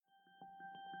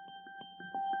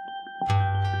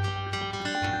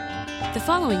The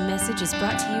following message is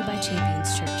brought to you by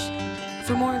Champions Church.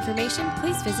 For more information,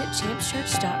 please visit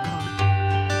championschurch.com.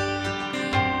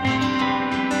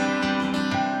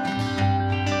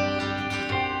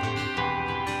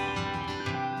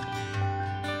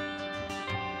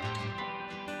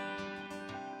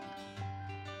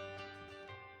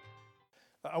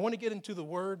 I want to get into the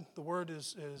Word. The Word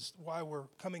is why we're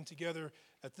coming together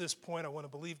at this point. I want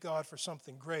to believe God for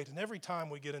something great. And every time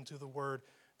we get into the Word,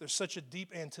 there's such a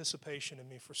deep anticipation in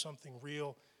me for something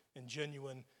real and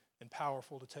genuine and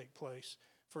powerful to take place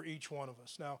for each one of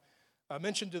us. Now, I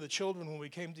mentioned to the children when we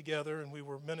came together and we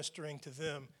were ministering to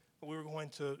them, we were going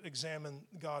to examine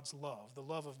God's love, the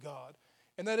love of God.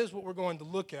 And that is what we're going to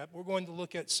look at. We're going to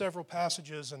look at several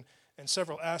passages and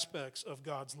several aspects of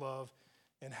God's love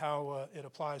and how it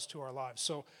applies to our lives.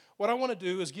 So what I want to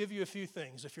do is give you a few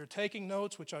things. If you're taking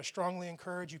notes, which I strongly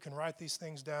encourage, you can write these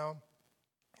things down.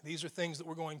 These are things that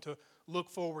we're going to look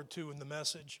forward to in the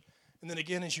message. And then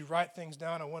again, as you write things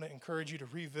down, I want to encourage you to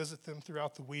revisit them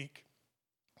throughout the week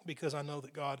because I know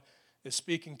that God is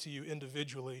speaking to you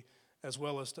individually as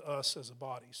well as to us as a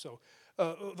body. So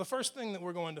the first thing that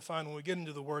we're going to find when we get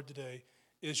into the Word today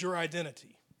is your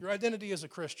identity. Your identity as a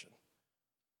Christian.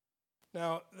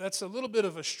 Now, that's a little bit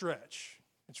of a stretch.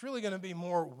 It's really going to be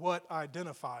more what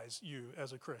identifies you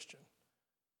as a Christian.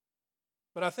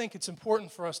 But I think it's important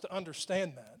for us to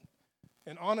understand that.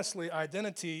 And honestly,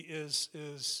 identity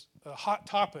is a hot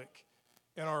topic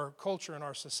in our culture, in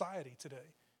our society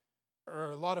today. There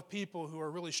are a lot of people who are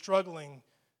really struggling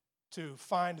to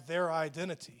find their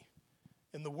identity.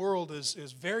 And the world is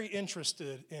very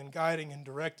interested in guiding and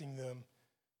directing them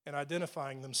and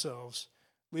identifying themselves,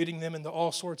 leading them into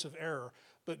all sorts of error.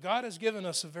 But God has given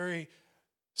us a very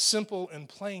simple and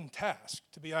plain task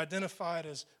to be identified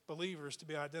as believers, to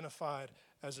be identified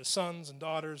as His sons and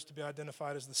daughters, to be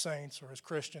identified as the saints or as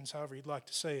Christians, however you'd like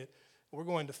to say it. We're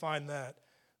going to find that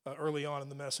early on in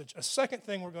the message. A second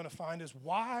thing we're going to find is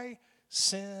why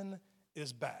sin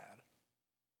is bad.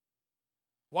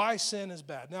 Why sin is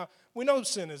bad. Now, we know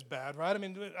sin is bad, right? I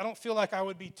mean, I don't feel like I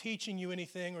would be teaching you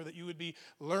anything or that you would be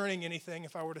learning anything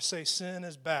if I were to say sin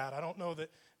is bad. I don't know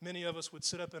that many of us would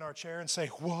sit up in our chair and say,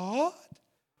 what?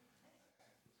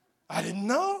 I didn't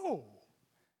know.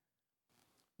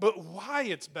 But why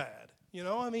it's bad? You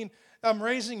know, I mean, I'm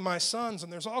raising my sons,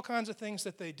 and there's all kinds of things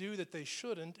that they do that they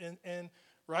shouldn't, and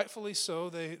rightfully so,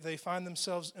 they find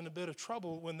themselves in a bit of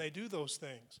trouble when they do those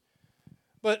things.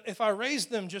 But if I raise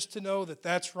them just to know that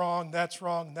that's wrong, that's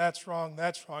wrong, that's wrong,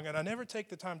 that's wrong, and I never take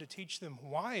the time to teach them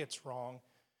why it's wrong,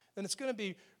 then it's going to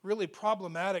be really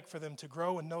problematic for them to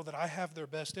grow and know that I have their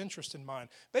best interest in mind.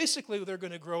 Basically, they're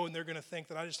going to grow and they're going to think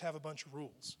that I just have a bunch of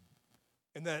rules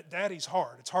and that daddy's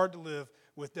hard. It's hard to live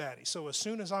with daddy. So as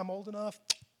soon as I'm old enough,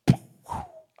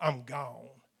 I'm gone,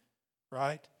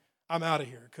 right? I'm out of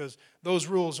here because those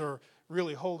rules are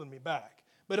really holding me back.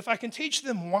 But if I can teach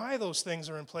them why those things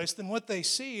are in place, then what they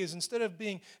see is instead of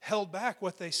being held back,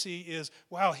 what they see is,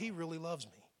 wow, He really loves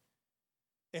me.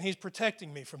 And He's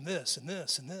protecting me from this and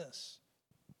this and this.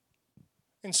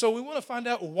 And so we want to find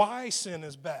out why sin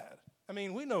is bad. I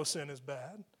mean, we know sin is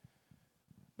bad.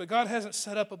 But God hasn't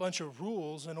set up a bunch of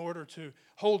rules in order to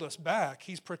hold us back.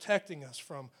 He's protecting us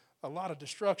from a lot of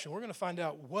destruction. We're going to find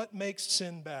out what makes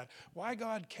sin bad, why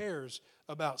God cares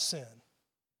about sin.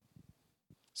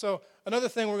 So another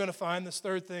thing we're going to find, this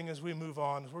third thing as we move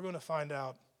on, is we're going to find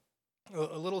out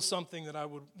a little something that I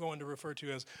would go into refer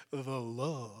to as the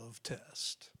love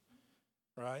test,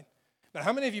 right? Now,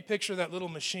 how many of you picture that little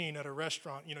machine at a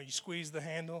restaurant? You know, you squeeze the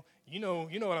handle. You know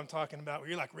what I'm talking about, where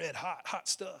you're like red hot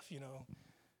stuff, you know.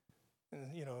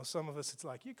 And, you know, some of us, it's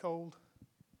like, you cold.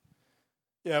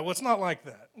 Yeah, well, it's not like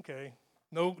that, okay?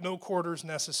 No quarters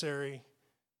necessary,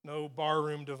 no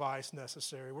barroom device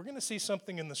necessary. We're going to see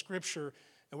something in the Scripture,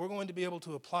 and we're going to be able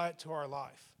to apply it to our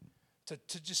life,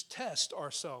 to just test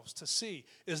ourselves, to see,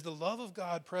 is the love of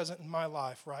God present in my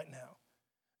life right now?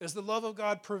 Is the love of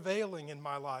God prevailing in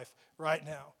my life right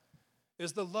now?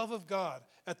 Is the love of God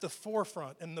at the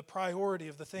forefront and the priority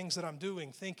of the things that I'm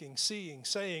doing, thinking, seeing,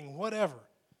 saying, whatever?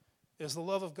 Is the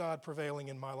love of God prevailing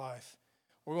in my life?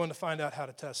 We're going to find out how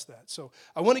to test that. So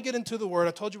I want to get into the Word.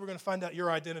 I told you we're going to find out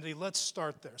your identity. Let's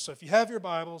start there. So if you have your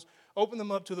Bibles, open them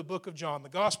up to the book of John, the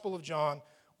Gospel of John.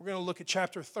 We're going to look at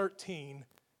chapter 13.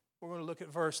 We're going to look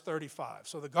at verse 35.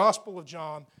 So the Gospel of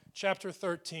John, chapter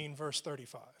 13, verse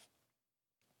 35.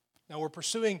 Now we're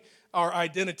pursuing our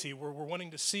identity. We're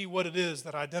wanting to see what it is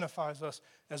that identifies us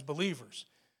as believers.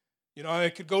 You know, I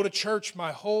could go to church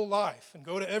my whole life and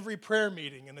go to every prayer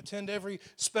meeting and attend every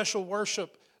special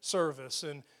worship service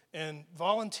and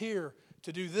volunteer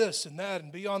to do this and that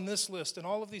and be on this list and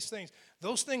all of these things.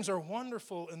 Those things are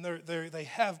wonderful and they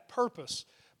have purpose.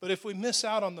 But if we miss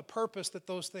out on the purpose that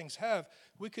those things have,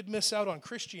 we could miss out on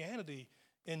Christianity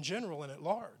in general and at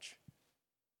large.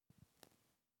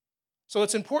 So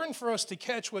it's important for us to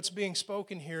catch what's being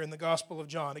spoken here in the Gospel of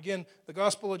John. Again, the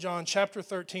Gospel of John, chapter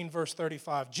 13, verse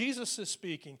 35. Jesus is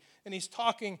speaking, and he's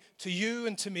talking to you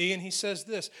and to me, and he says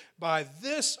this, by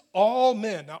this all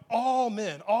men, now all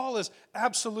men, all is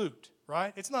absolute,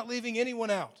 right? It's not leaving anyone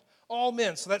out. All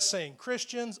men, so that's saying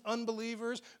Christians,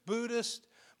 unbelievers, Buddhists,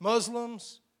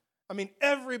 Muslims,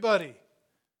 everybody,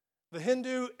 the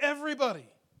Hindu, everybody,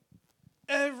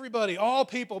 all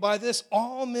people, by this,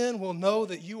 all men will know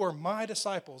that you are my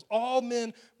disciples. All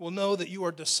men will know that you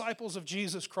are disciples of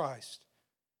Jesus Christ.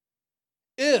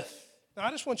 If, now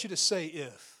I just want you to say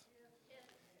if.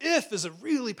 If is a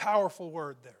really powerful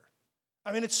word there.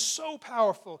 It's so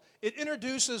powerful. It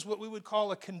introduces what we would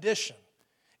call a condition.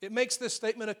 It makes this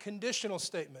statement a conditional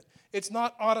statement. It's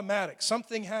not automatic.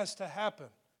 Something has to happen.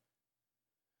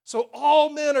 So all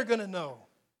men are going to know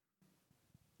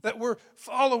that we're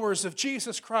followers of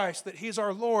Jesus Christ, that He's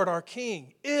our Lord, our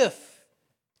King, if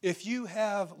you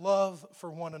have love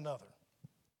for one another.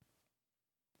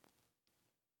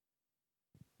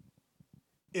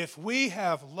 If we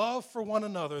have love for one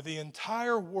another, the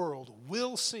entire world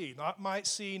will see, not might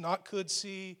see, not could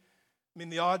see.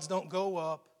 The odds don't go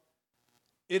up.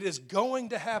 It is going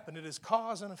to happen. It is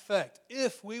cause and effect.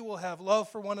 If we will have love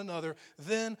for one another,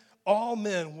 then all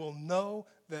men will know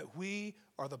that we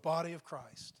are the body of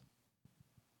Christ.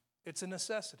 It's a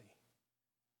necessity.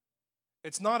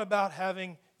 It's not about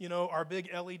having, our big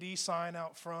LED sign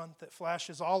out front that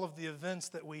flashes all of the events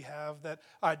that we have that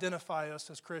identify us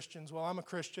as Christians. Well, I'm a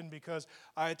Christian because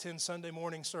I attend Sunday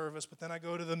morning service, but then I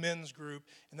go to the men's group,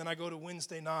 and then I go to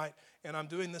Wednesday night, and I'm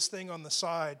doing this thing on the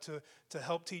side to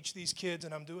help teach these kids,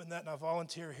 and I'm doing that, and I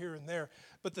volunteer here and there.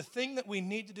 But the thing that we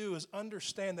need to do is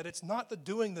understand that it's not the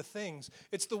doing the things,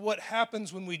 it's the what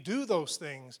happens when we do those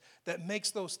things that makes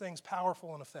those things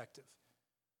powerful and effective.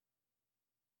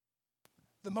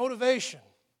 The motivation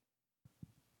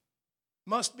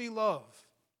must be love.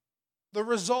 The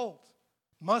result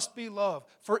must be love.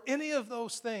 For any of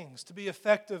those things to be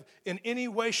effective in any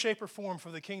way, shape, or form for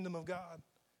the kingdom of God.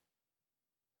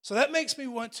 So that makes me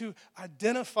want to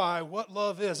identify what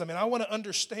love is. I want to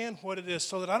understand what it is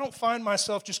so that I don't find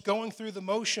myself just going through the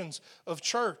motions of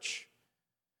church.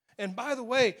 And by the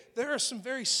way, there are some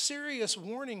very serious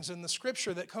warnings in the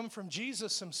Scripture that come from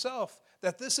Jesus Himself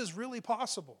that this is really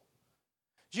possible.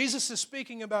 Jesus is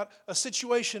speaking about a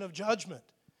situation of judgment,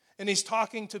 and He's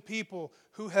talking to people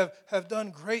who have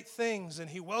done great things, and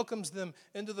He welcomes them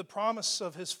into the promise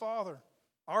of His Father,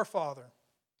 our Father.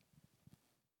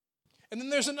 And then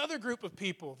there's another group of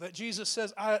people that Jesus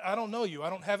says, I don't know you, I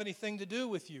don't have anything to do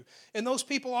with you. And those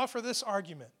people offer this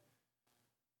argument.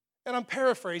 And I'm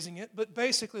paraphrasing it, but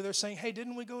basically they're saying, hey,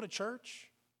 didn't we go to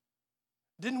church?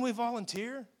 Didn't we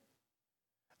volunteer?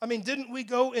 Didn't we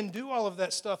go and do all of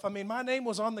that stuff? My name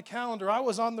was on the calendar. I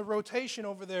was on the rotation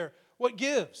over there. What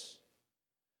gives?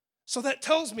 So that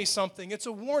tells me something. It's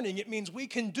a warning. It means we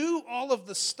can do all of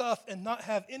the stuff and not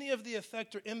have any of the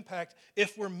effect or impact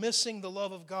if we're missing the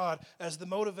love of God as the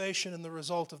motivation and the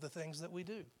result of the things that we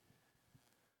do.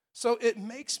 So it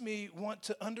makes me want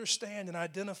to understand and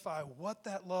identify what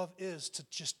that love is, to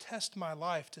just test my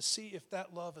life to see if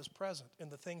that love is present in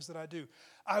the things that I do.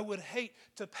 I would hate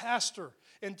to pastor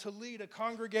and to lead a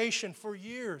congregation for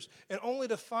years and only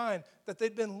to find that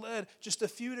they'd been led just a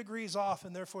few degrees off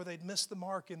and therefore they'd missed the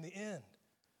mark in the end.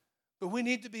 But we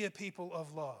need to be a people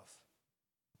of love.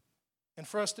 And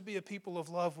for us to be a people of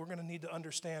love, we're going to need to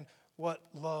understand what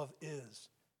love is.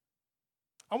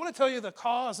 I want to tell you the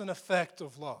cause and effect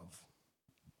of love.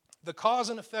 The cause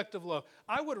and effect of love.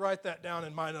 I would write that down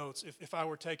in my notes if I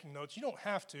were taking notes. You don't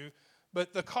have to,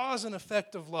 but the cause and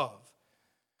effect of love.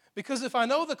 Because if I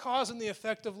know the cause and the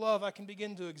effect of love, I can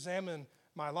begin to examine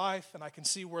my life and I can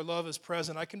see where love is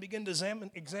present. I can begin to examine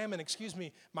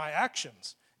my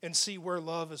actions and see where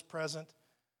love is present.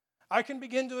 I can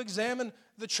begin to examine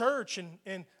the church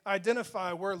and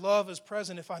identify where love is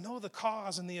present if I know the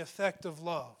cause and the effect of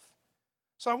love.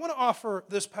 So I want to offer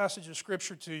this passage of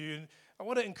Scripture to you. I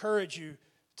want to encourage you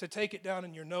to take it down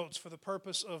in your notes for the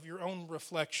purpose of your own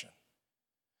reflection.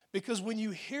 Because when you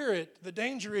hear it, the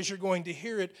danger is you're going to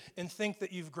hear it and think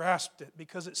that you've grasped it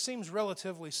because it seems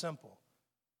relatively simple.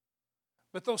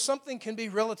 But though something can be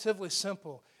relatively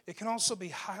simple, it can also be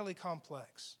highly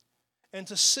complex. And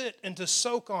to sit and to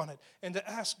soak on it and to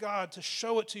ask God to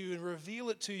show it to you and reveal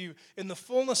it to you in the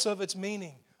fullness of its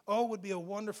meaning, would be a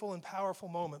wonderful and powerful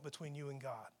moment between you and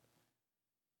God.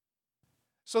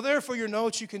 So there, for your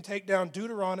notes, you can take down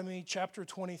Deuteronomy chapter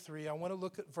 23. I want to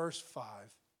look at verse 5.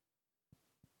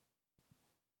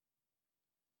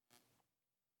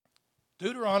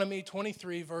 Deuteronomy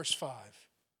 23, verse 5.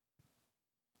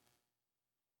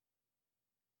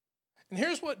 And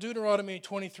here's what Deuteronomy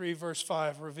 23, verse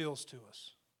 5 reveals to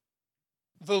us.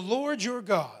 The Lord your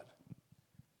God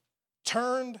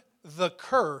turned the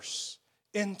curse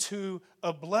into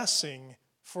a blessing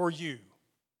for you,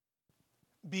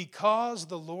 because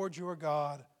the Lord your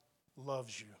God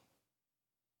loves you.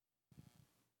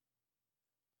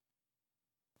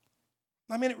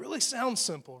 I mean, it really sounds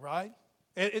simple, right?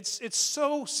 It's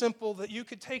so simple that you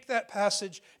could take that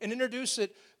passage and introduce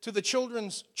it to the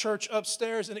children's church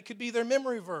upstairs, and it could be their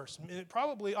memory verse. I mean, it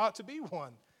probably ought to be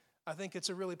one. I think it's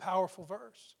a really powerful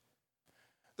verse.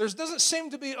 There doesn't seem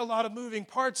to be a lot of moving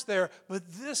parts there, but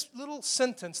this little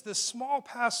sentence, this small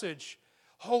passage,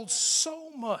 holds so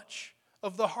much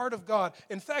of the heart of God.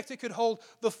 In fact, it could hold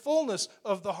the fullness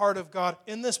of the heart of God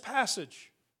in this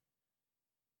passage.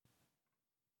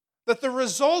 That the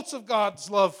results of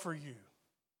God's love for you,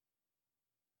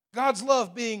 God's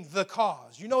love being the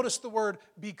cause. You notice the word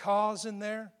because in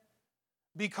there?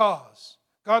 Because.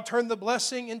 God turned the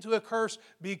blessing into a curse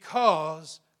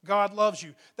because God loves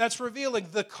you. That's revealing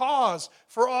the cause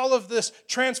for all of this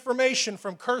transformation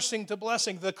from cursing to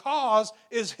blessing. The cause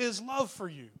is His love for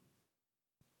you.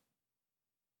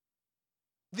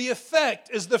 The effect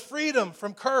is the freedom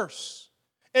from curse.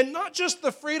 And not just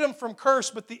the freedom from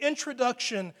curse, but the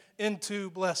introduction into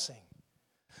blessing.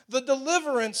 The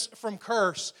deliverance from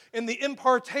curse and the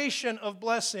impartation of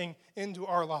blessing into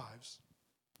our lives.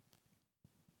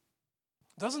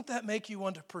 Doesn't that make you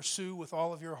want to pursue with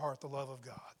all of your heart the love of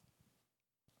God?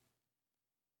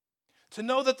 To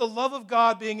know that the love of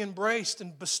God being embraced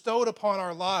and bestowed upon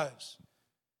our lives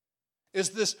is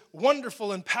this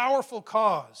wonderful and powerful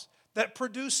cause that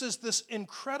produces this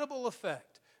incredible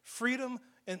effect, freedom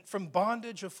from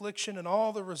bondage, affliction, and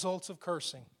all the results of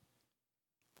cursing,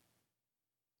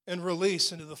 and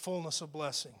release into the fullness of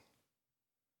blessing.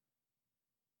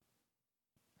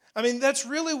 I mean, that's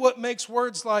really what makes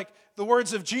words like the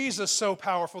words of Jesus so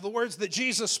powerful, the words that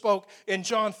Jesus spoke in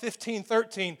John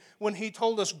 15:13 when He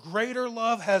told us, greater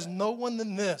love has no one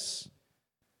than this,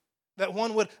 that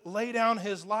one would lay down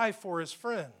his life for his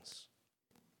friends.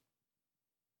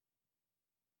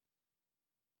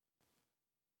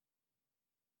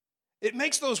 It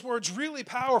makes those words really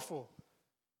powerful.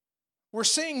 We're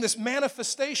seeing this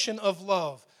manifestation of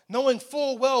love, knowing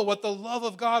full well what the love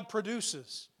of God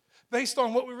produces. Based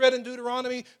on what we read in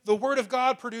Deuteronomy, the Word of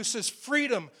God produces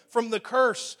freedom from the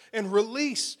curse and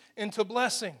release into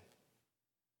blessing.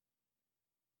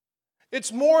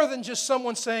 It's more than just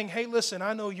someone saying, hey, listen,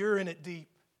 I know you're in it deep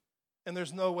and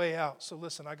there's no way out. So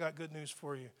listen, I got good news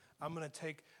for you. I'm going to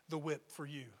take the whip for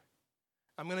you.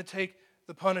 I'm going to take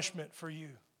the punishment for you.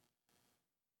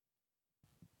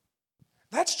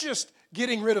 That's just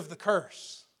getting rid of the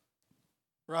curse,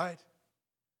 right?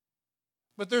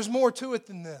 But there's more to it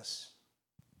than this.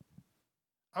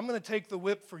 I'm going to take the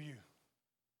whip for you.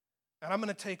 And I'm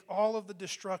going to take all of the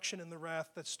destruction and the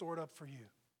wrath that's stored up for you.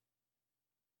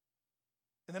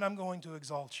 And then I'm going to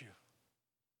exalt you.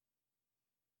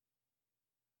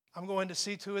 I'm going to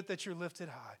see to it that you're lifted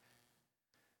high.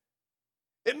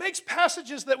 It makes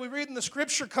passages that we read in the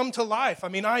Scripture come to life. I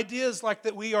mean, ideas like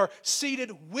that we are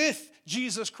seated with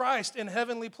Jesus Christ in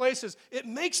heavenly places. It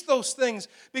makes those things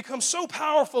become so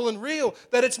powerful and real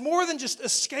that it's more than just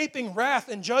escaping wrath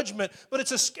and judgment, but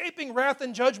it's escaping wrath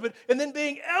and judgment and then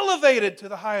being elevated to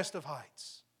the highest of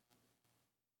heights.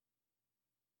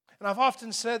 And I've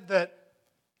often said that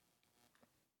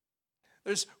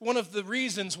there's one of the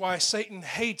reasons why Satan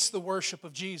hates the worship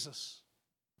of Jesus.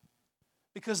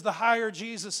 Because the higher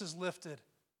Jesus is lifted,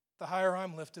 the higher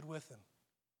I'm lifted with Him.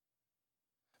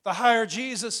 The higher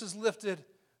Jesus is lifted,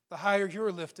 the higher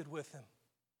you're lifted with Him.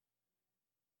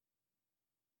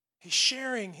 He's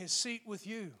sharing His seat with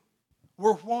you.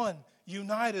 We're one,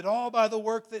 united, all by the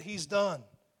work that He's done.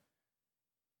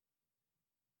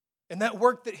 And that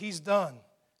work that He's done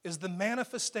is the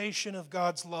manifestation of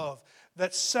God's love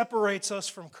that separates us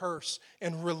from curse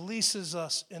and releases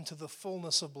us into the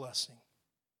fullness of blessing.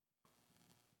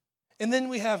 And then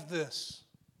we have this.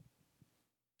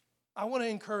 I want to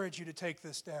encourage you to take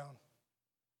this down.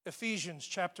 Ephesians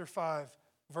chapter 5,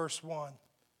 verse 1.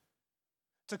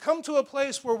 To come to a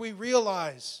place where we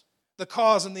realize the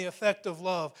cause and the effect of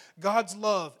love. God's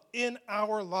love in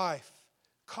our life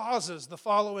causes the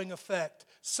following effect: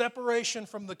 separation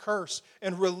from the curse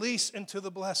and release into the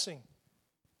blessing.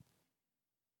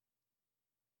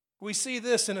 We see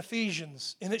this in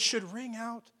Ephesians, and it should ring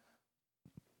out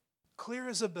clear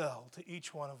as a bell to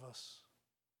each one of us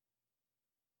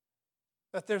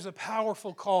that there's a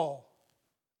powerful call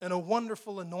and a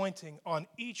wonderful anointing on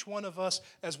each one of us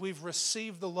as we've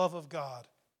received the love of God.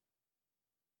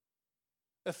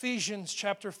 Ephesians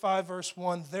chapter 5, verse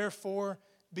 1, therefore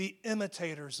be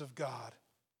imitators of God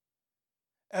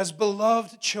as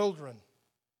beloved children,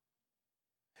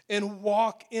 and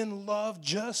walk in love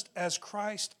just as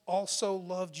Christ also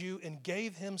loved you and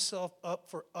gave himself up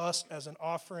for us as an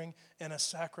offering and a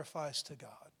sacrifice to God.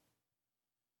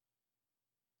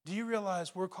 Do you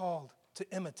realize we're called to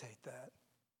imitate that?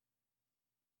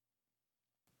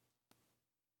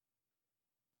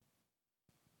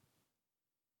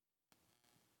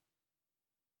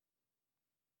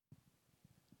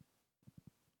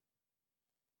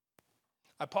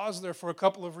 I paused there for a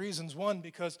couple of reasons. One,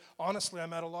 because honestly,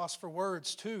 I'm at a loss for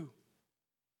words. Two,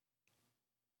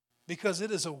 because it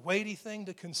is a weighty thing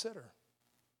to consider.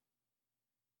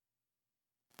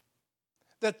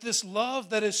 That this love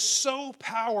that is so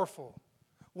powerful,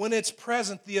 when it's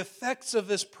present, the effects of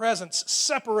this presence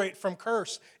separate from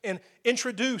curse and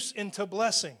introduce into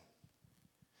blessing.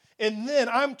 And then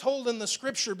I'm told in the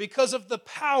Scripture, because of the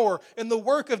power and the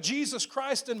work of Jesus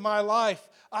Christ in my life,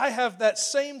 I have that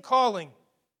same calling.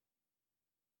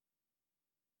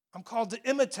 I'm called to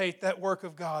imitate that work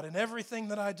of God in everything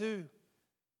that I do,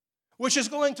 which is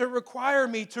going to require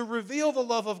me to reveal the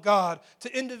love of God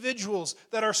to individuals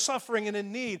that are suffering and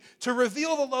in need, to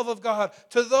reveal the love of God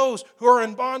to those who are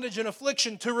in bondage and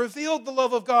affliction, to reveal the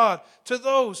love of God to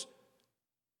those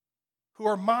who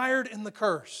are mired in the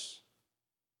curse.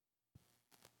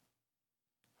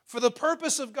 For the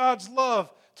purpose of God's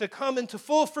love to come into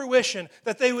full fruition,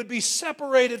 that they would be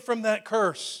separated from that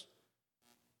curse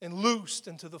and loosed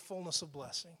into the fullness of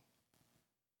blessing.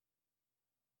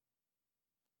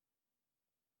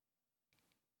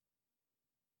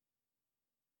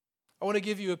 I want to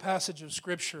give you a passage of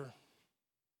Scripture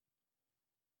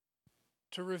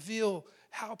to reveal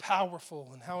how powerful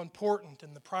and how important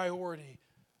and the priority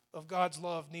of God's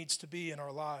love needs to be in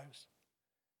our lives.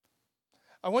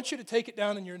 I want you to take it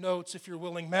down in your notes if you're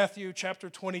willing. Matthew chapter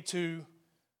 22.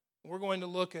 We're going to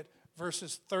look at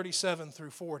verses 37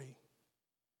 through 40.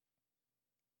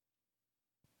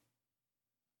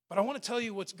 But I want to tell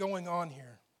you what's going on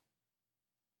here.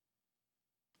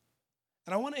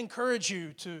 And I want to encourage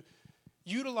you to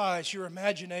utilize your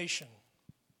imagination.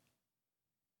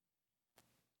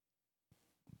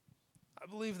 I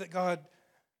believe that God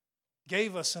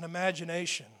gave us an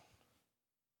imagination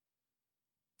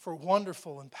for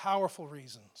wonderful and powerful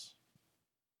reasons.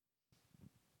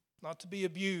 Not to be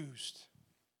abused,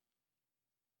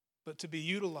 but to be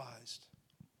utilized.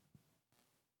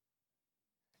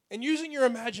 And using your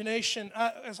imagination,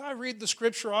 as I read the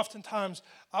Scripture, oftentimes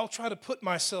I'll try to put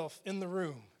myself in the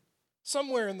room,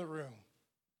 somewhere in the room.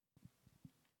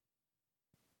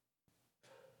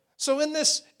 So in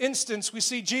this instance, we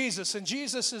see Jesus, and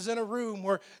Jesus is in a room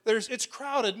where it's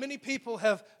crowded. Many people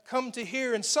have come to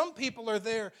hear, and some people are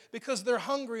there because they're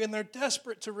hungry and they're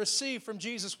desperate to receive from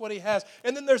Jesus what he has.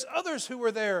 And then there's others who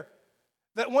are there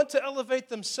that want to elevate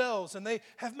themselves, and they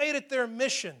have made it their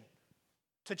mission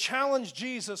to challenge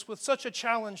Jesus with such a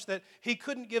challenge that he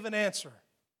couldn't give an answer.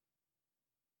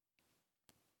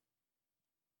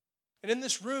 And in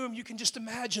this room, you can just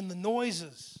imagine the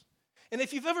noises. And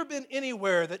if you've ever been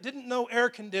anywhere that didn't know air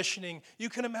conditioning, you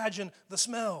can imagine the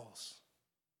smells.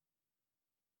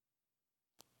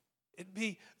 It'd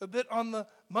be a bit on the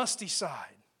musty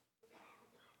side.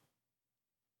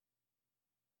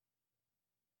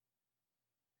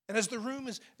 And as the room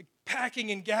is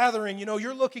packing and gathering,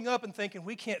 you're looking up and thinking,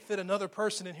 we can't fit another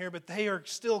person in here, but they are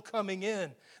still coming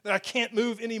in. That I can't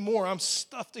move anymore. I'm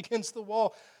stuffed against the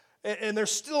wall, and they're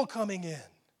still coming in.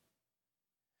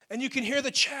 And you can hear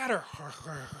the chatter,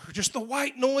 just the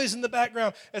white noise in the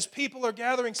background as people are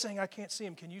gathering saying, I can't see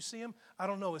him. Can you see him? I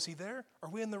don't know. Is he there? Are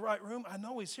we in the right room? I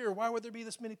know he's here. Why would there be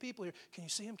this many people here? Can you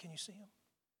see him? Can you see him?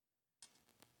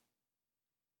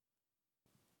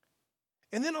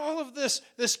 And then all of this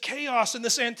chaos and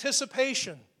this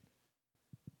anticipation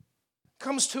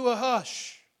comes to a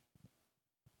hush.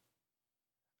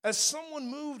 As someone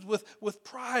moved with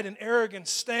pride and arrogance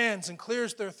stands and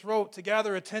clears their throat to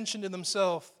gather attention to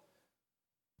themselves,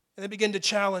 and they begin to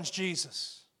challenge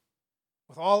Jesus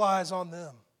with all eyes on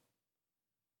them.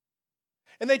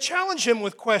 And they challenge him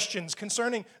with questions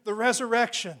concerning the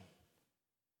resurrection.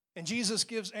 And Jesus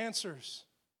gives answers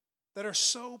that are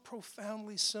so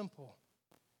profoundly simple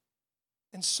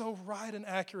and so right and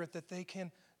accurate that they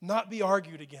can not be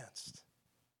argued against.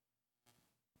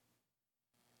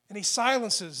 And he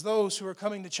silences those who are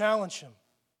coming to challenge him.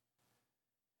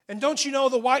 And don't you know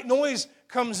the white noise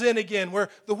comes in again, where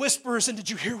the whisperers, and did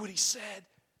you hear what he said?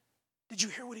 Did you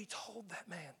hear what he told that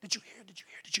man? Did you hear? Did you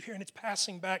hear? Did you hear? And it's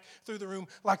passing back through the room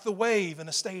like the wave in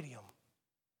a stadium.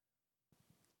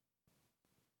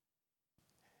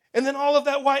 And then all of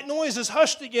that white noise is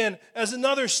hushed again as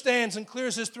another stands and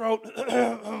clears his throat,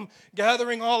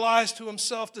 gathering all eyes to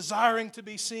himself, desiring to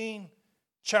be seen,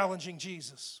 challenging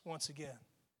Jesus once again.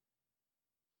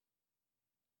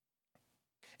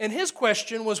 And his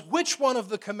question was, which one of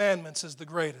the commandments is the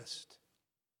greatest?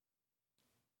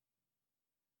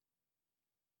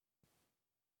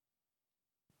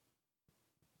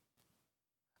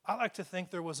 I like to think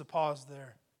there was a pause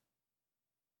there.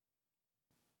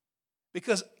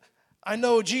 Because I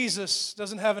know Jesus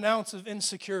doesn't have an ounce of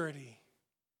insecurity.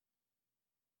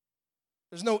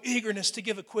 There's no eagerness to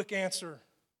give a quick answer.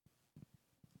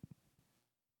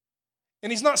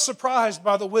 And he's not surprised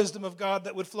by the wisdom of God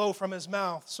that would flow from his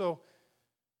mouth. So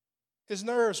his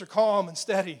nerves are calm and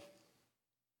steady.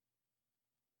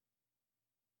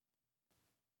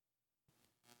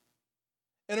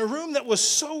 In a room that was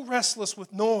so restless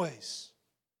with noise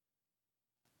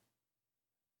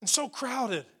and so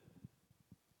crowded,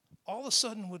 all of a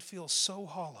sudden would feel so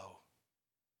hollow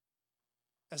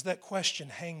as that question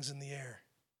hangs in the air.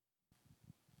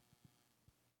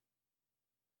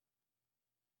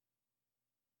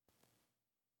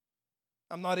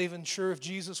 I'm not even sure if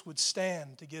Jesus would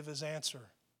stand to give his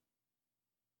answer.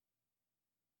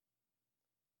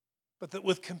 But that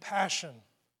with compassion,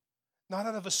 not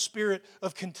out of a spirit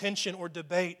of contention or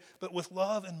debate, but with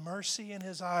love and mercy in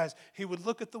his eyes, he would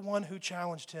look at the one who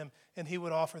challenged him and he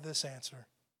would offer this answer.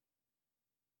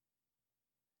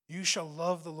 You shall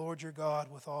love the Lord your God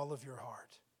with all of your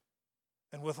heart,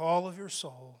 and with all of your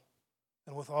soul,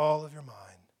 and with all of your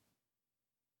mind.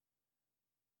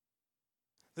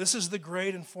 This is the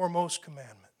great and foremost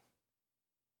commandment.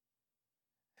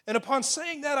 And upon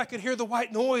saying that, I could hear the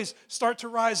white noise start to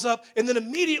rise up and then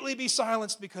immediately be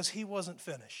silenced because he wasn't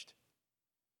finished.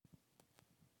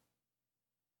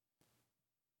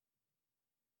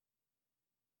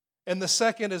 And the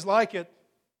second is like it.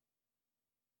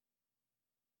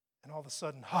 And all of a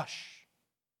sudden, hush.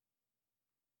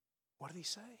 What did he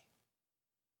say?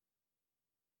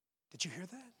 Did you hear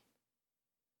that?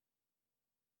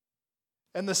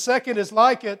 And the second is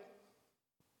like it.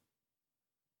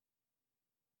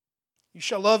 You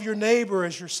shall love your neighbor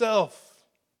as yourself.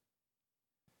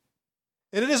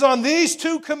 And it is on these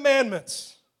two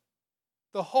commandments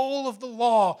the whole of the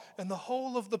law and the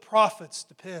whole of the prophets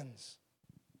depends.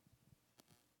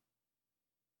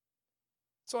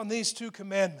 It's on these two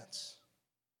commandments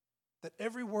that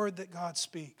every word that God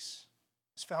speaks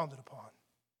is founded upon.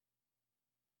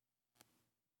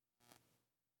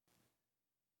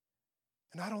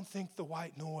 And I don't think the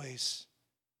white noise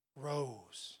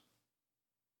rose.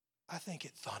 I think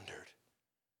it thundered.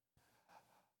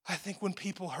 I think when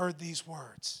people heard these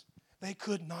words, they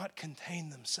could not contain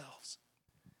themselves.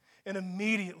 And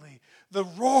immediately, the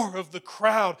roar of the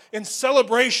crowd in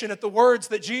celebration at the words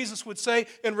that Jesus would say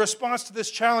in response to this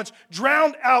challenge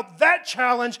drowned out that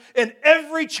challenge and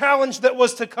every challenge that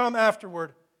was to come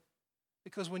afterward.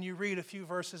 Because when you read a few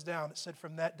verses down, it said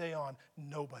from that day on,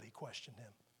 nobody questioned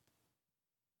him.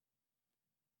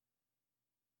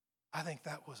 I think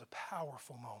that was a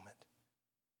powerful moment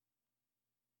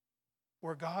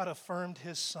where God affirmed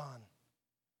his Son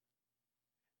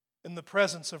in the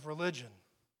presence of religion,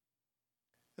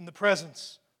 in the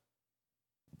presence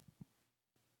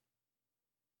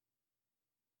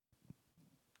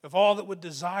of all that would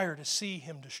desire to see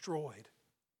him destroyed,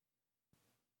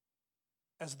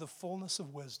 as the fullness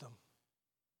of wisdom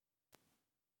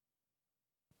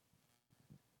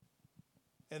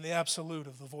and the absolute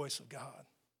of the voice of God.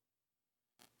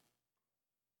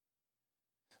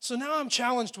 So now I'm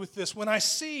challenged with this. When I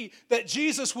see that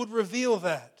Jesus would reveal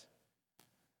that,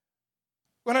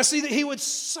 when I see that he would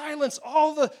silence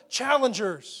all the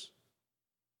challengers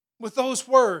with those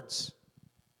words,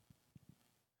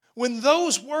 when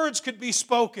those words could be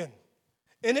spoken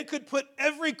and it could put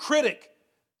every critic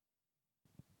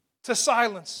to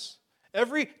silence,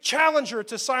 every challenger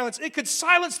to silence, it could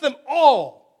silence them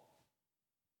all.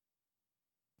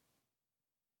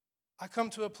 I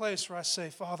come to a place where I say,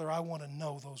 Father, I want to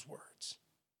know those words.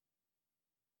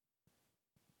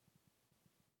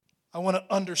 I want to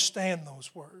understand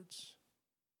those words.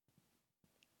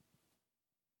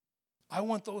 I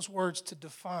want those words to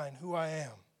define who I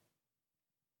am.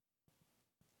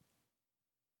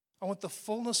 I want the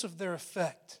fullness of their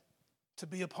effect to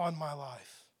be upon my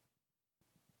life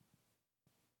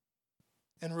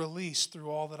and release through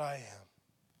all that I am.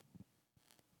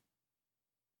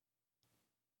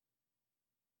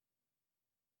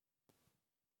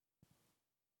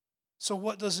 So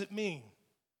what does it mean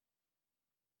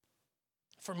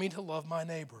for me to love my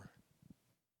neighbor?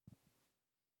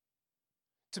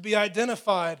 To be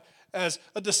identified as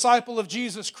a disciple of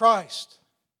Jesus Christ.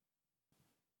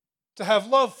 To have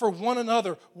love for one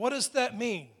another. What does that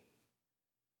mean?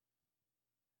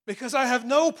 Because I have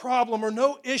no problem or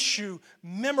no issue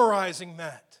memorizing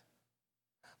that.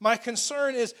 My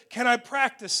concern is, can I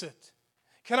practice it?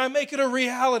 Can I make it a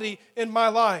reality in my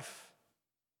life?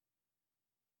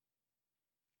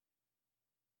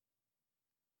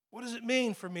 What does it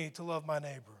mean for me to love my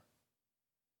neighbor?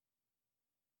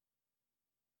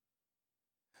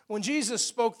 When Jesus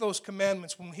spoke those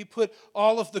commandments, when He put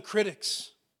all of the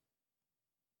critics,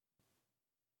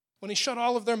 when He shut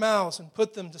all of their mouths and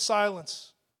put them to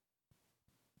silence,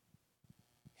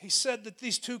 He said that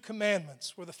these two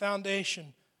commandments were the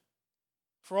foundation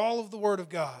for all of the Word of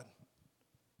God.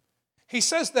 He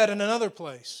says that in another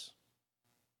place.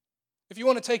 If you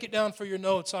want to take it down for your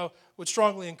notes, I would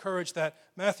strongly encourage that.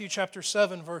 Matthew chapter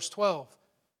 7, verse 12.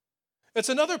 It's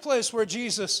another place where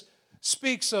Jesus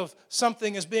speaks of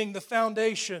something as being the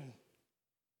foundation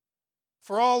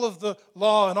for all of the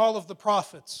law and all of the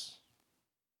prophets.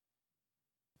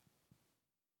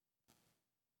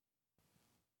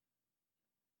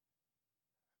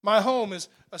 My home is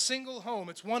a single home.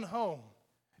 It's one home.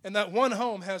 And that one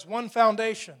home has one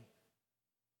foundation.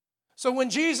 So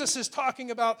when Jesus is talking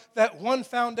about that one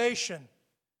foundation,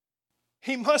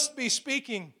 He must be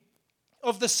speaking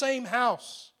of the same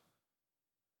house.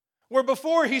 Where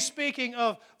before He's speaking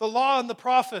of the law and the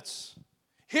prophets,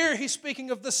 here He's speaking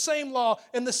of the same law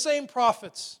and the same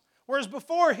prophets. Whereas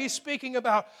before He's speaking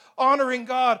about honoring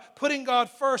God, putting God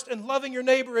first, and loving your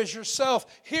neighbor as yourself,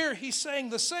 here He's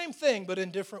saying the same thing but in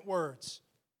different words.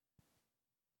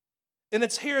 And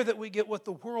it's here that we get what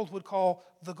the world would call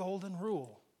the golden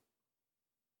rule.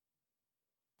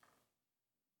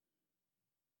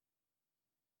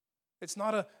 It's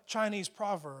not a Chinese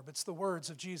proverb, it's the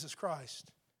words of Jesus Christ,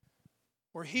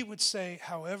 where He would say,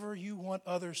 however you want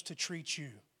others to treat you,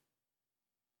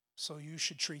 so you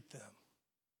should treat them.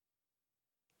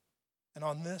 And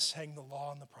on this hang the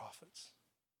law and the prophets.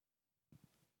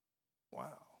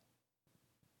 Wow.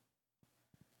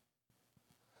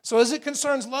 So as it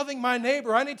concerns loving my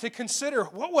neighbor, I need to consider,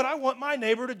 what would I want my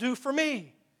neighbor to do for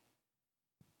me?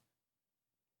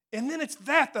 And then it's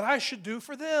that I should do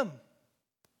for them.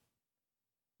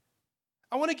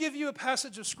 I want to give you a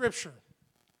passage of Scripture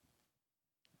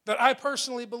that I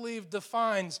personally believe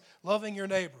defines loving your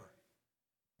neighbor.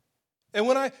 And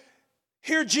when I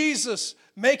hear Jesus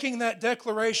making that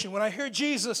declaration, when I hear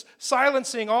Jesus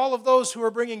silencing all of those who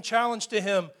are bringing challenge to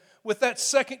Him with that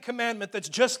second commandment that's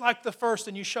just like the first,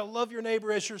 and you shall love your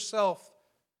neighbor as yourself,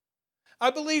 I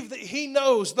believe that He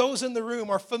knows those in the room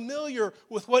are familiar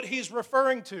with what He's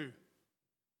referring to.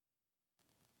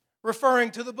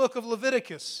 Referring to the book of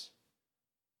Leviticus.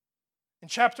 In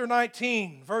chapter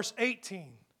 19, verse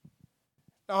 18.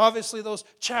 Now obviously those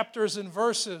chapters and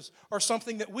verses are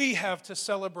something that we have to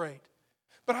celebrate.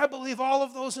 But I believe all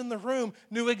of those in the room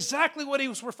knew exactly what He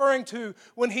was referring to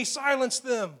when He silenced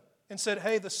them and said,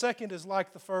 hey, the second is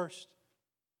like the first.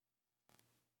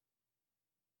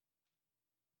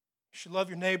 You should love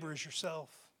your neighbor as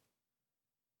yourself.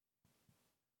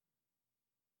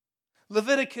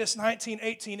 Leviticus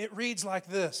 19:18, it reads like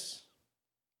this.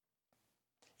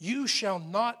 You shall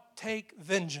not take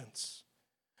vengeance,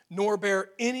 nor bear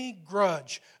any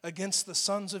grudge against the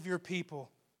sons of your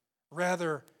people.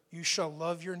 Rather, you shall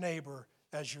love your neighbor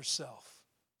as yourself,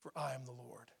 for I am the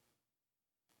Lord.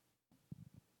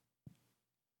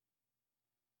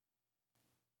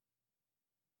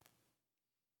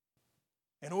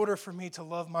 In order for me to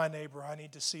love my neighbor, I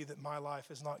need to see that my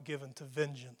life is not given to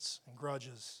vengeance and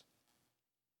grudges.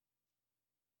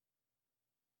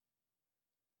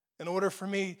 In order for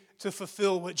me to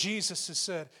fulfill what Jesus has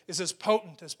said is as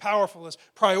potent, as powerful, as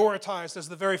prioritized as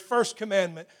the very first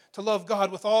commandment, to love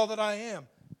God with all that I am,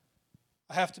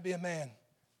 I have to be a man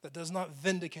that does not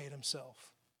vindicate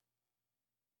himself,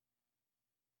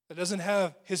 that doesn't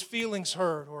have his feelings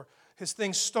hurt or his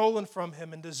things stolen from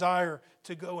him and desire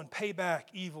to go and pay back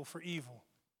evil for evil.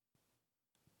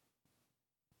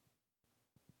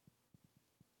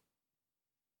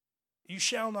 You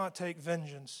shall not take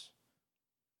vengeance,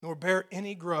 nor bear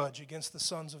any grudge against the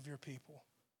sons of your people.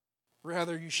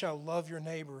 Rather, you shall love your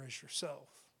neighbor as yourself.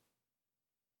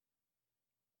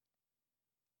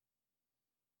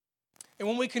 And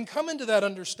when we can come into that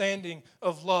understanding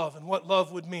of love and what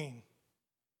love would mean,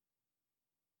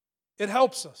 it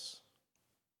helps us.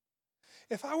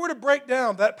 If I were to break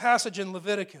down that passage in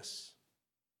Leviticus,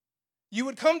 you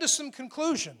would come to some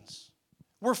conclusions.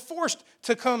 We're forced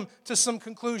to come to some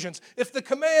conclusions. If the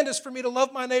command is for me to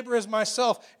love my neighbor as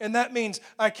myself, and that means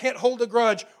I can't hold a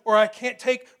grudge or I can't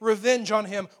take revenge on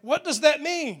him, what does that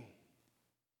mean?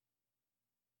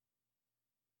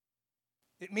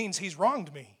 It means he's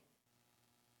wronged me.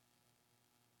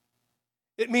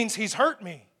 It means he's hurt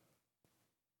me.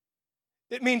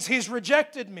 It means he's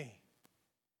rejected me.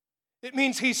 It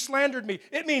means he's slandered me.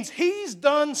 It means he's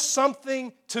done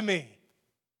something to me.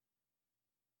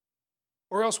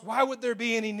 Or else, why would there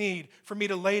be any need for me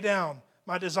to lay down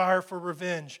my desire for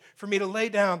revenge, for me to lay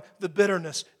down the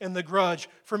bitterness and the grudge,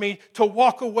 for me to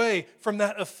walk away from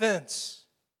that offense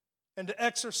and to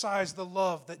exercise the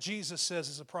love that Jesus says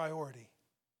is a priority?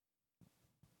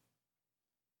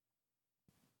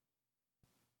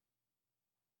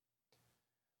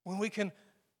 When we can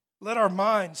let our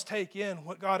minds take in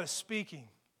what God is speaking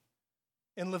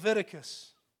in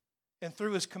Leviticus and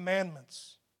through His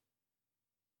commandments,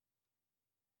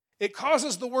 it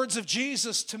causes the words of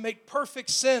Jesus to make perfect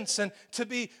sense and to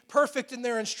be perfect in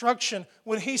their instruction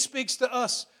when He speaks to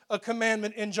us a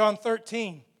commandment in John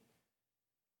 13.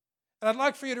 And I'd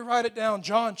like for you to write it down.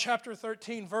 John chapter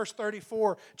 13, verse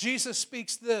 34. Jesus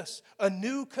speaks this: "A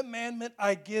new commandment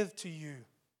I give to you,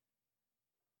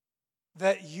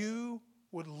 that you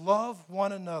would love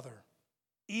one another,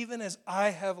 even as I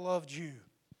have loved you,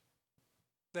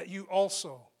 that you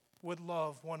also would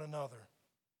love one another."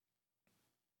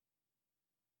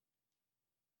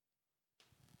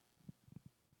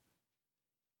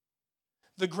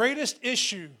 The greatest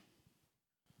issue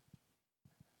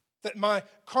that my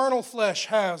carnal flesh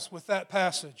has with that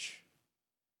passage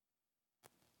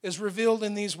is revealed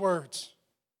in these words.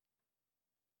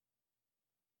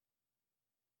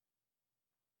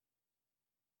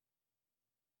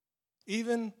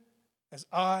 Even as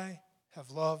I have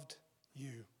loved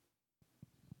you.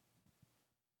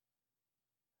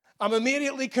 I'm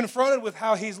immediately confronted with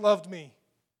how He's loved me.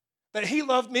 That He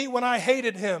loved me when I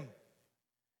hated Him.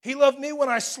 He loved me when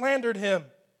I slandered Him.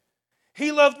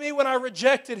 He loved me when I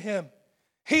rejected Him.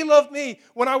 He loved me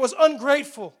when I was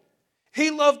ungrateful. He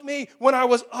loved me when I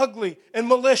was ugly and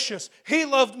malicious. He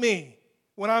loved me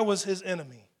when I was His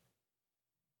enemy.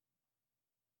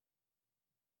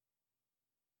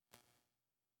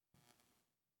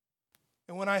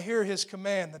 And when I hear His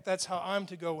command that that's how I'm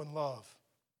to go in love,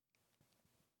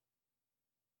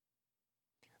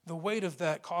 the weight of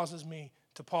that causes me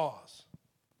to pause.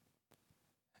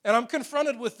 And I'm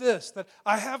confronted with this, that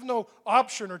I have no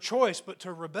option or choice but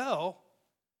to rebel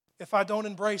if I don't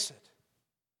embrace it.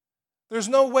 There's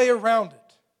no way around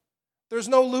it. There's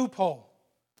no loophole.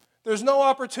 There's no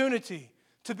opportunity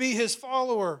to be His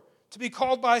follower, to be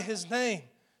called by His name,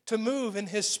 to move in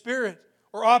His Spirit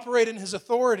or operate in His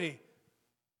authority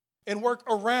and work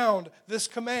around this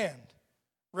command.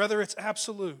 Rather, it's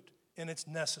absolute and it's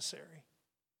necessary.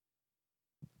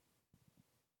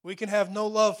 We can have no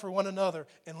love for one another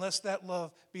unless that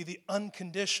love be the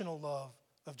unconditional love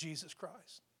of Jesus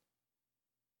Christ.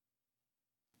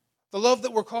 The love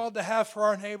that we're called to have for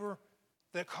our neighbor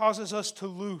that causes us to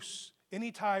loose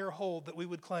any tie or hold that we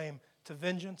would claim to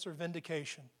vengeance or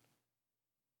vindication.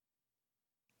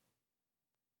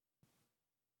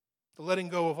 The letting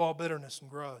go of all bitterness and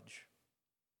grudge.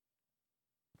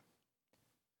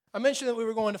 I mentioned that we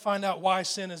were going to find out why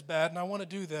sin is bad, and I want to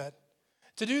do that.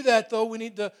 To do that, though, we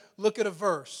need to look at a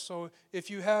verse. So if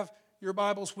you have your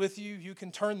Bibles with you, you can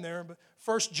turn there. But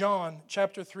 1 John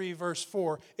chapter 3, verse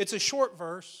 4. It's a short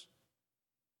verse,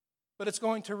 but it's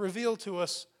going to reveal to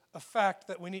us a fact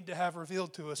that we need to have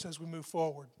revealed to us as we move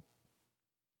forward.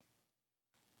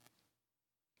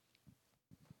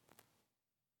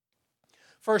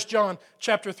 1 John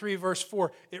chapter 3, verse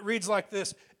 4. It reads like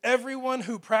this: "Everyone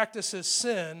who practices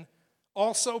sin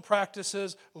also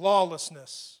practices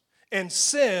lawlessness. And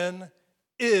sin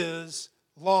is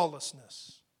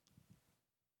lawlessness."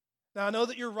 Now, I know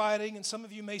that you're writing, and some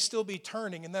of you may still be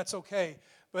turning, and that's okay.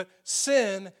 But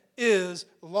sin is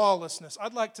lawlessness.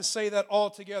 I'd like to say that all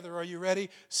together. Are you ready?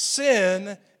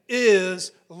 Sin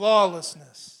is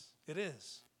lawlessness. It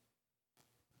is.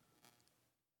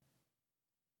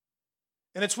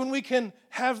 And it's when we can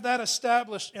have that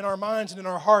established in our minds and in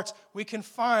our hearts, we can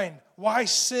find why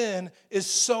sin is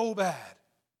so bad.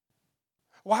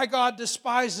 Why God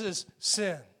despises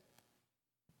sin.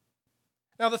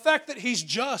 Now, the fact that He's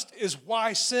just is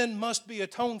why sin must be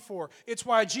atoned for. It's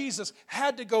why Jesus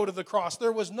had to go to the cross.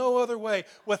 There was no other way.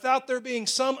 Without there being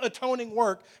some atoning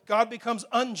work, God becomes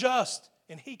unjust,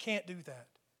 and He can't do that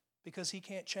because He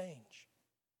can't change.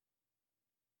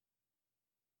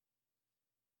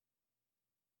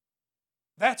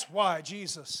 That's why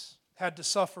Jesus had to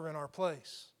suffer in our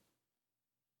place.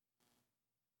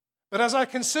 But as I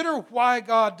consider why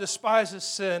God despises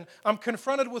sin, I'm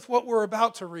confronted with what we're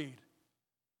about to read.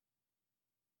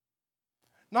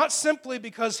 Not simply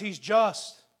because He's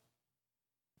just,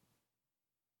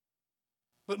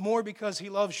 but more because He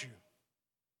loves you.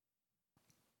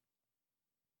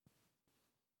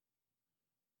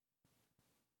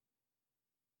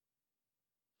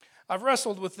 I've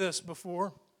wrestled with this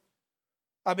before.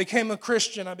 I became a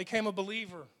Christian. I became a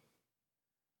believer.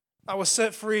 I was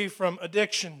set free from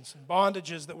addictions and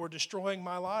bondages that were destroying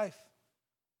my life.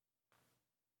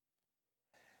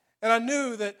 And I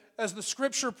knew that as the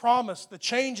Scripture promised, the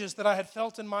changes that I had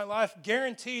felt in my life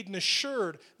guaranteed and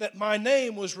assured that my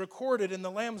name was recorded in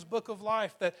the Lamb's Book of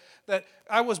Life, that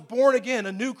I was born again,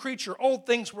 a new creature. Old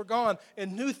things were gone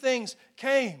and new things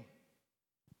came.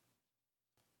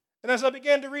 And as I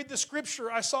began to read the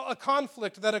Scripture, I saw a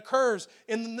conflict that occurs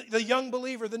in the young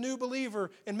believer, the new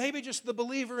believer, and maybe just the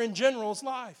believer in general's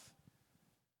life.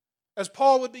 As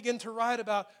Paul would begin to write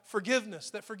about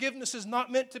forgiveness, that forgiveness is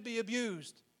not meant to be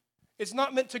abused. It's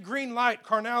not meant to green light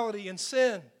carnality and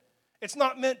sin. It's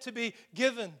not meant to be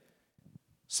given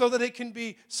so that it can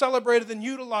be celebrated and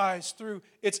utilized through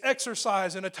its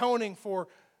exercise and atoning for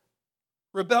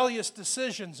rebellious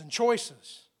decisions and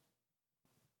choices.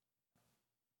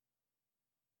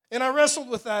 And I wrestled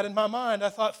with that in my mind. I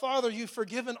thought, Father, you've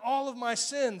forgiven all of my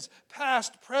sins,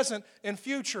 past, present, and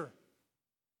future.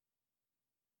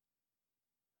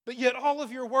 But yet all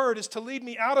of your word is to lead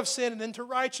me out of sin and into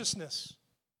righteousness.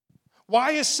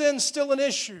 Why is sin still an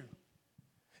issue?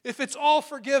 If it's all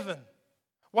forgiven,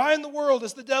 why in the world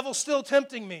is the devil still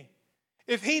tempting me?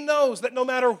 If he knows that no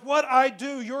matter what I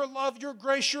do, your love, your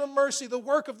grace, your mercy, the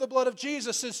work of the blood of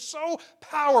Jesus is so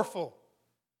powerful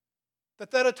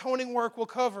that atoning work will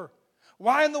cover.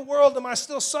 Why in the world am I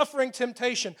still suffering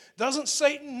temptation? Doesn't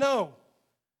Satan know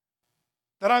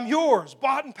that I'm yours,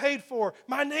 bought and paid for?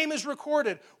 My name is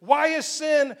recorded. Why is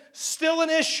sin still an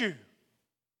issue?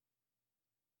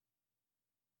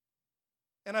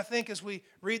 And I think as we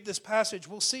read this passage,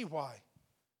 we'll see why.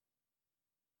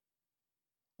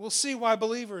 We'll see why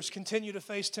believers continue to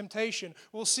face temptation.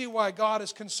 We'll see why God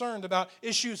is concerned about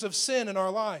issues of sin in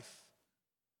our life.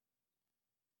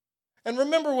 And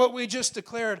remember what we just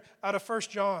declared out of 1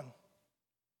 John.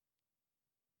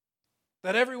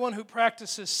 That everyone who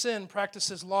practices sin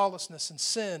practices lawlessness, and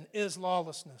sin is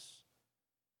lawlessness.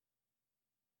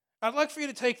 I'd like for you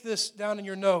to take this down in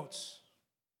your notes.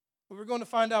 We're going to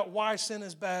find out why sin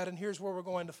is bad, and here's where we're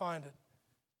going to find it.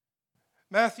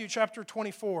 Matthew chapter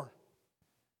 24.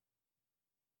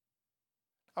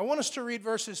 I want us to read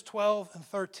verses 12 and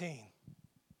 13.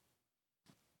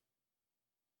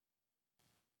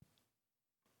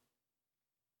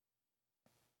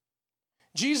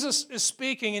 Jesus is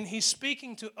speaking, and He's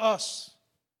speaking to us.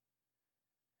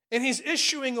 And He's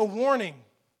issuing a warning.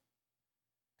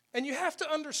 And you have to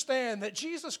understand that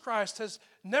Jesus Christ has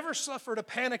never suffered a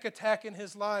panic attack in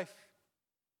His life.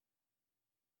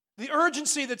 The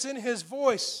urgency that's in His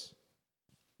voice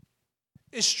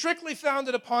is strictly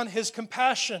founded upon His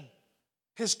compassion,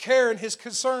 His care, and His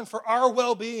concern for our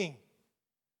well-being.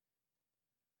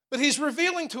 But He's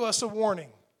revealing to us a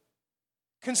warning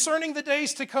concerning the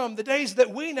days to come, the days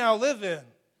that we now live in.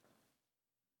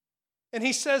 And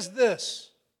He says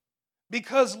this,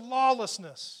 because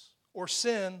lawlessness, or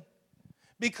sin,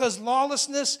 because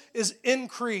lawlessness is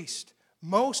increased,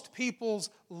 most people's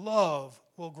love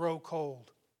will grow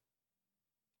cold.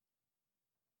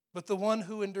 But the one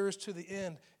who endures to the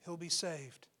end, he'll be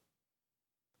saved.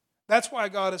 That's why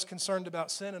God is concerned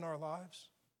about sin in our lives.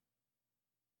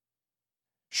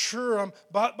 Sure, I'm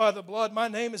bought by the blood. My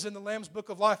name is in the Lamb's Book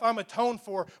of Life. I'm atoned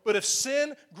for. But if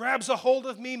sin grabs a hold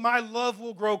of me, my love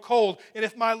will grow cold. And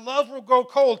if my love will grow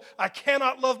cold, I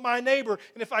cannot love my neighbor.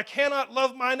 And if I cannot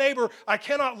love my neighbor, I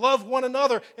cannot love one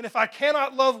another. And if I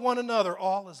cannot love one another,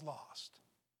 all is lost.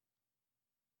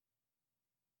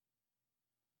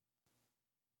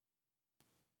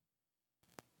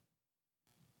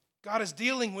 God is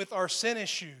dealing with our sin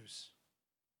issues.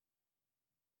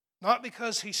 Not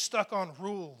because He's stuck on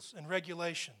rules and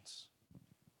regulations,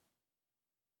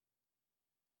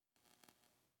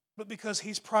 but because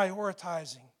He's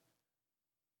prioritizing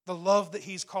the love that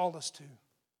He's called us to.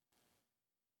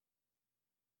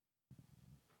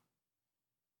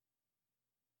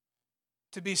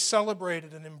 To be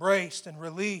celebrated and embraced and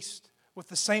released with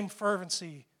the same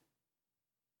fervency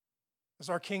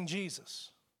as our King Jesus.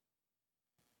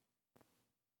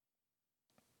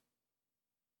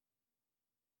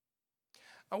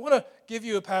 I want to give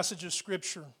you a passage of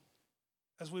Scripture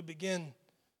as we begin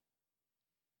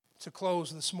to close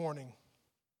this morning.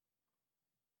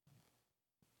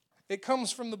 It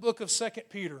comes from the book of 2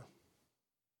 Peter.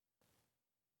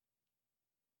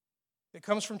 It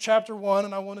comes from chapter 1,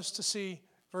 and I want us to see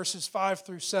verses 5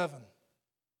 through 7.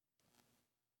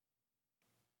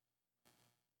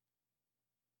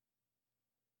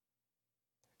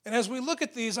 And as we look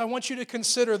at these, I want you to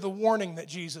consider the warning that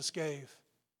Jesus gave.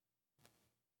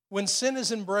 When sin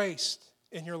is embraced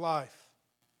in your life,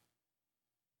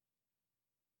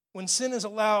 when sin is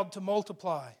allowed to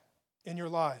multiply in your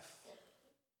life,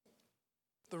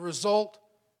 the result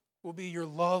will be your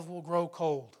love will grow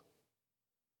cold.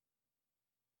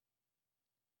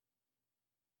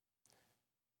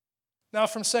 Now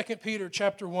from 2 Peter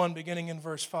chapter 1, beginning in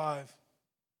verse 5.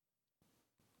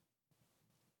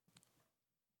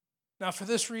 Now for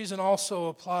this reason also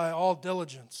apply all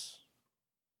diligence.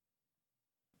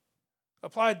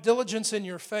 Apply diligence in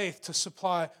your faith to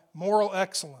supply moral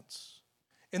excellence.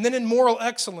 And then in moral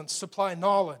excellence, supply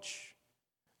knowledge.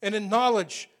 And in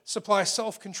knowledge, supply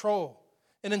self-control.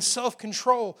 And in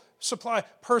self-control, supply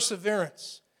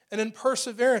perseverance. And in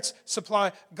perseverance,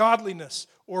 supply godliness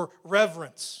or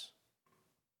reverence.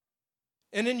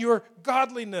 And in your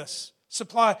godliness,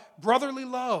 supply brotherly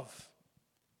love.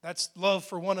 That's love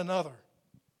for one another.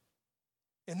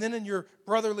 And then in your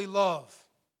brotherly love,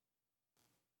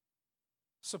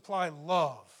 supply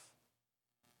love.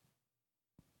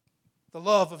 The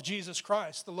love of Jesus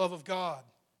Christ, the love of God.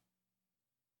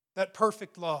 That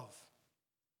perfect love.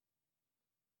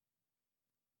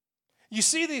 You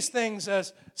see these things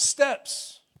as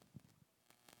steps,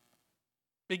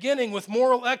 beginning with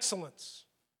moral excellence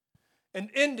and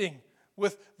ending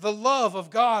with the love of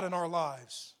God in our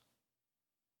lives.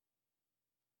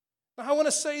 Now, I want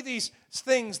to say these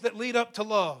things that lead up to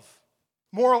love: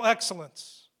 moral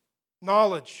excellence,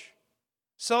 knowledge,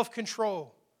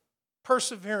 self-control,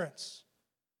 perseverance,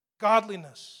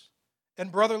 godliness,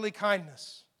 and brotherly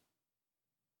kindness.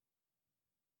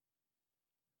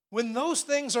 When those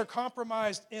things are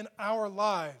compromised in our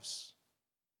lives,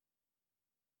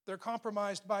 they're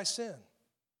compromised by sin.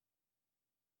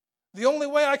 The only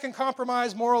way I can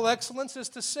compromise moral excellence is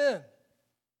to sin.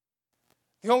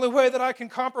 The only way that I can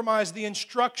compromise the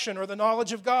instruction or the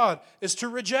knowledge of God is to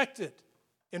reject it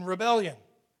in rebellion.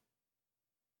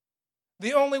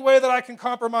 The only way that I can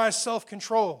compromise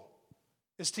self-control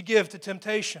is to give to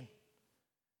temptation.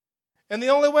 And the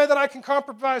only way that I can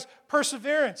compromise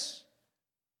perseverance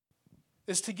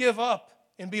is to give up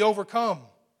and be overcome.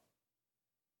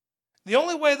 The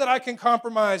only way that I can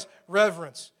compromise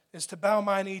reverence is to bow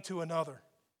my knee to another.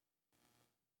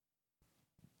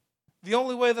 The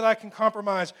only way that I can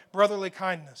compromise brotherly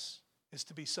kindness is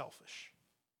to be selfish.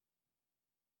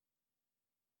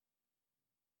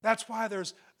 That's why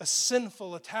there's a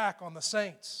sinful attack on the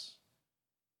saints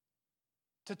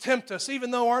to tempt us,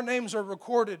 even though our names are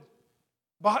recorded,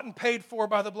 bought and paid for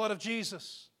by the blood of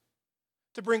Jesus,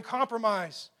 to bring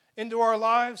compromise into our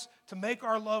lives, to make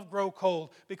our love grow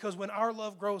cold. Because when our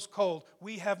love grows cold,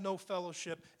 we have no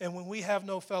fellowship. And when we have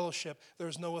no fellowship,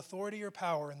 there's no authority or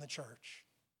power in the church.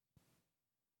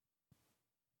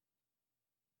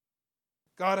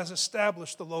 God has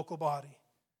established the local body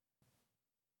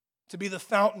to be the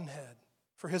fountainhead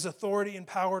for His authority and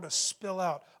power to spill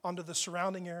out onto the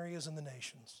surrounding areas and the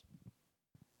nations.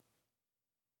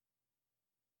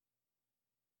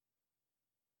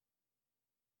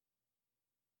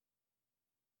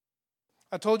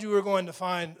 I told you we were going to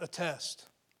find a test,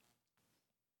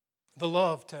 the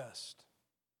love test.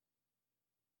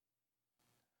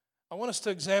 I want us to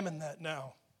examine that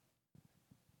now.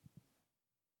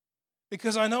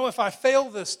 Because I know if I fail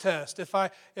this test, if I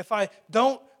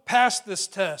don't pass this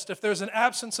test, if there's an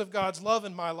absence of God's love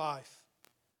in my life,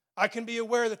 I can be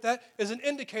aware that that is an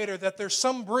indicator that there's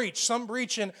some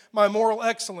breach in my moral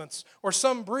excellence, or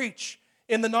some breach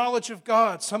in the knowledge of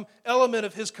God, some element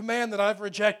of His command that I've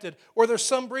rejected, or there's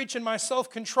some breach in my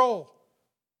self-control,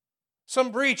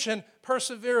 some breach in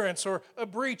perseverance, or a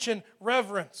breach in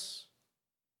reverence,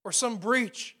 or some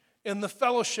breach in the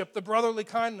fellowship, the brotherly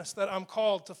kindness that I'm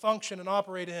called to function and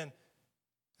operate in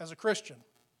as a Christian.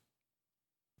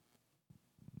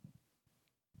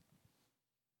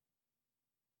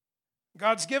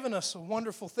 God's given us a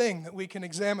wonderful thing that we can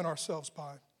examine ourselves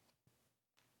by.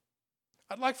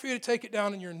 I'd like for you to take it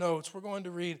down in your notes. We're going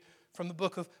to read from the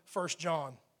book of 1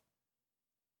 John.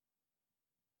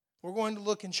 We're going to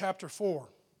look in chapter 4.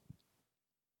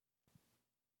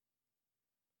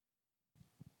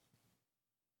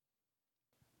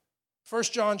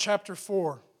 First John chapter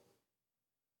 4.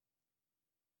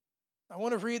 I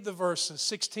want to read the verses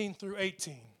 16 through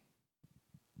 18.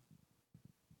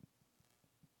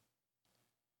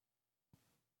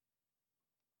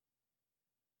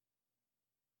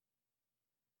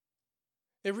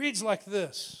 It reads like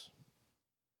this: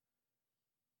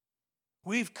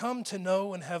 We've come to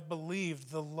know and have believed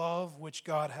the love which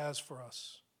God has for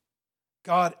us.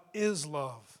 God is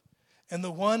love, and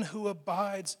the one who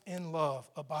abides in love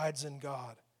abides in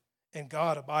God, and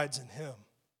God abides in him.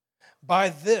 By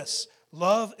this,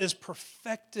 love is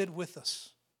perfected with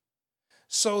us,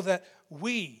 so that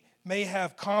we may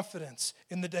have confidence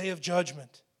in the day of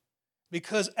judgment.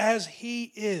 Because as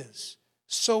he is,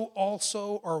 so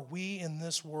also are we in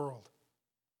this world.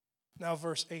 Now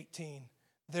verse 18.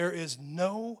 There is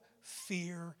no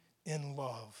fear in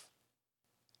love,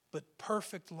 but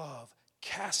perfect love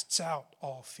casts out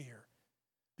all fear,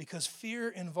 because fear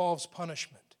involves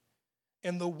punishment,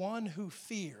 and the one who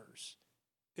fears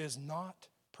is not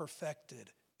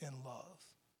perfected in love.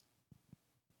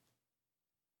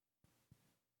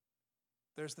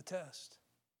 There's the test.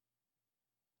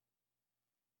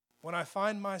 When I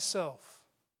find myself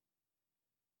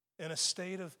in a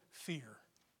state of fear,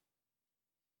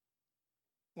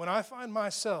 when I find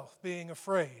myself being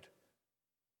afraid,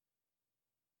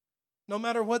 no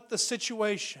matter what the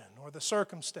situation or the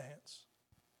circumstance,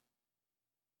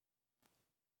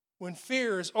 when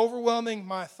fear is overwhelming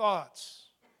my thoughts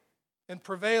and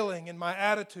prevailing in my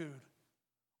attitude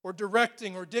or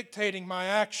directing or dictating my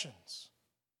actions,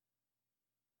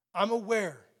 I'm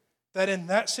aware that in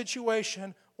that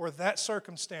situation or that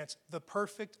circumstance, the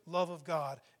perfect love of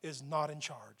God is not in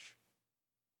charge.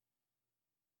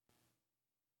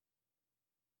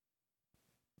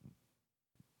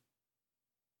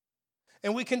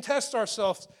 And we can test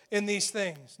ourselves in these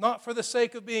things, not for the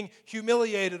sake of being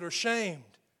humiliated or shamed,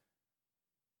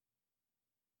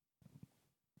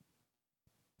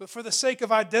 but for the sake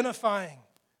of identifying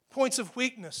points of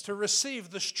weakness to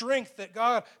receive the strength that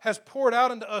God has poured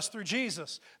out into us through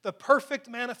Jesus, the perfect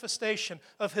manifestation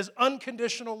of his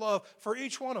unconditional love for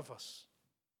each one of us.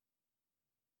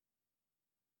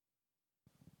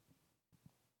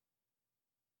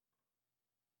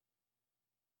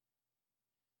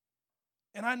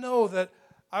 And I know that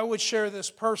I would share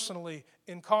this personally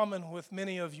in common with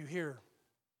many of you here.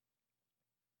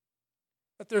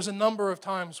 That there's a number of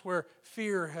times where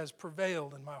fear has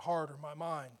prevailed in my heart or my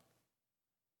mind.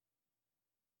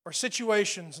 Or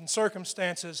situations and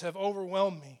circumstances have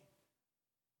overwhelmed me.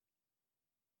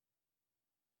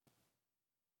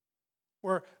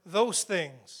 Where those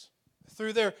things,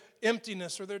 through their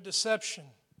emptiness or their deception,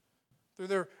 through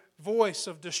their voice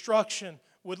of destruction,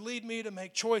 would lead me to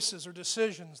make choices or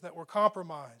decisions that were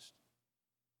compromised.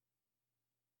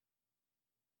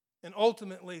 And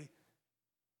ultimately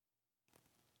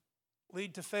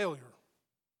lead to failure.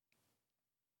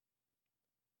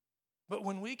 But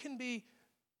when we can be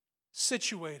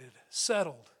situated,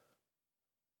 settled,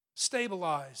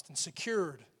 stabilized, and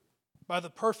secured by the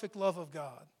perfect love of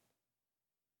God,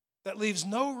 that leaves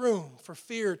no room for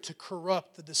fear to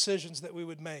corrupt the decisions that we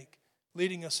would make,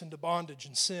 leading us into bondage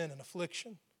and sin and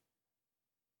affliction.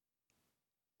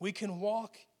 We can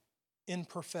walk in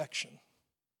perfection.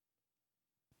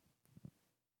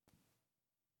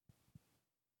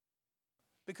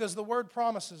 Because the Word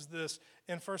promises this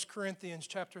in 1 Corinthians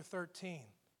chapter 13.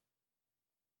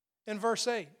 In verse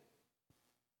 8,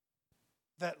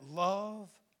 that love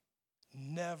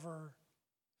never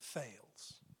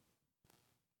fails.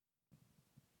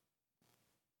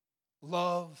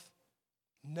 Love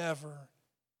never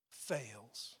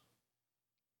fails.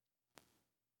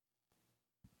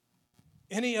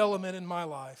 Any element in my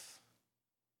life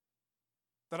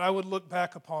that I would look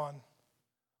back upon,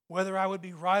 whether I would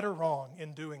be right or wrong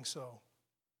in doing so,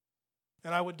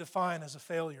 and I would define as a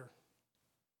failure,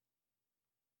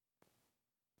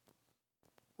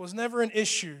 was never an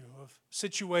issue of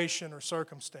situation or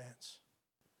circumstance.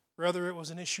 Rather, it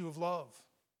was an issue of love.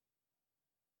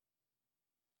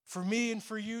 For me and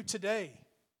for you today,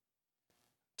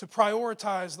 to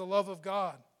prioritize the love of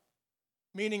God,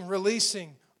 meaning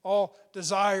releasing all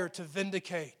desire to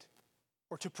vindicate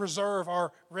or to preserve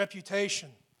our reputation,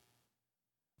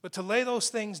 but to lay those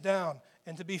things down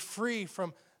and to be free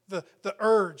from the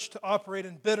urge to operate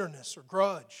in bitterness or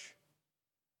grudge,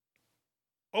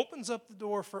 opens up the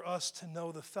door for us to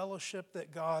know the fellowship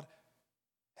that God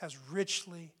has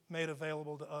richly made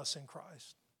available to us in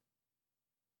Christ.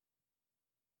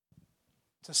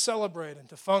 To celebrate and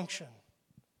to function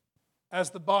as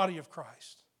the body of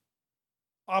Christ,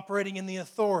 operating in the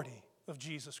authority of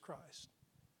Jesus Christ,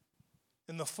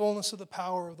 in the fullness of the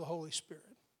power of the Holy Spirit.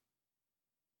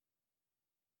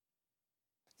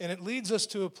 And it leads us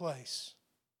to a place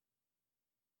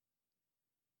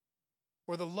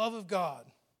where the love of God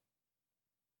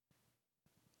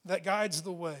that guides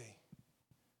the way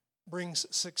brings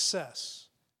success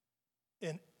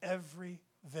in every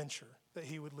venture that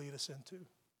He would lead us into.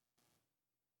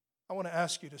 I want to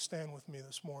ask you to stand with me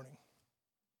this morning.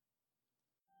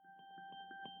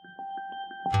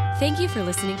 Thank you for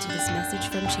listening to this message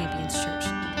from Champions Church.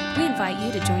 We invite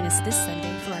you to join us this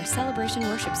Sunday for our celebration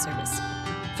worship service.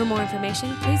 For more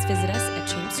information, please visit us at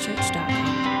championschurch.org.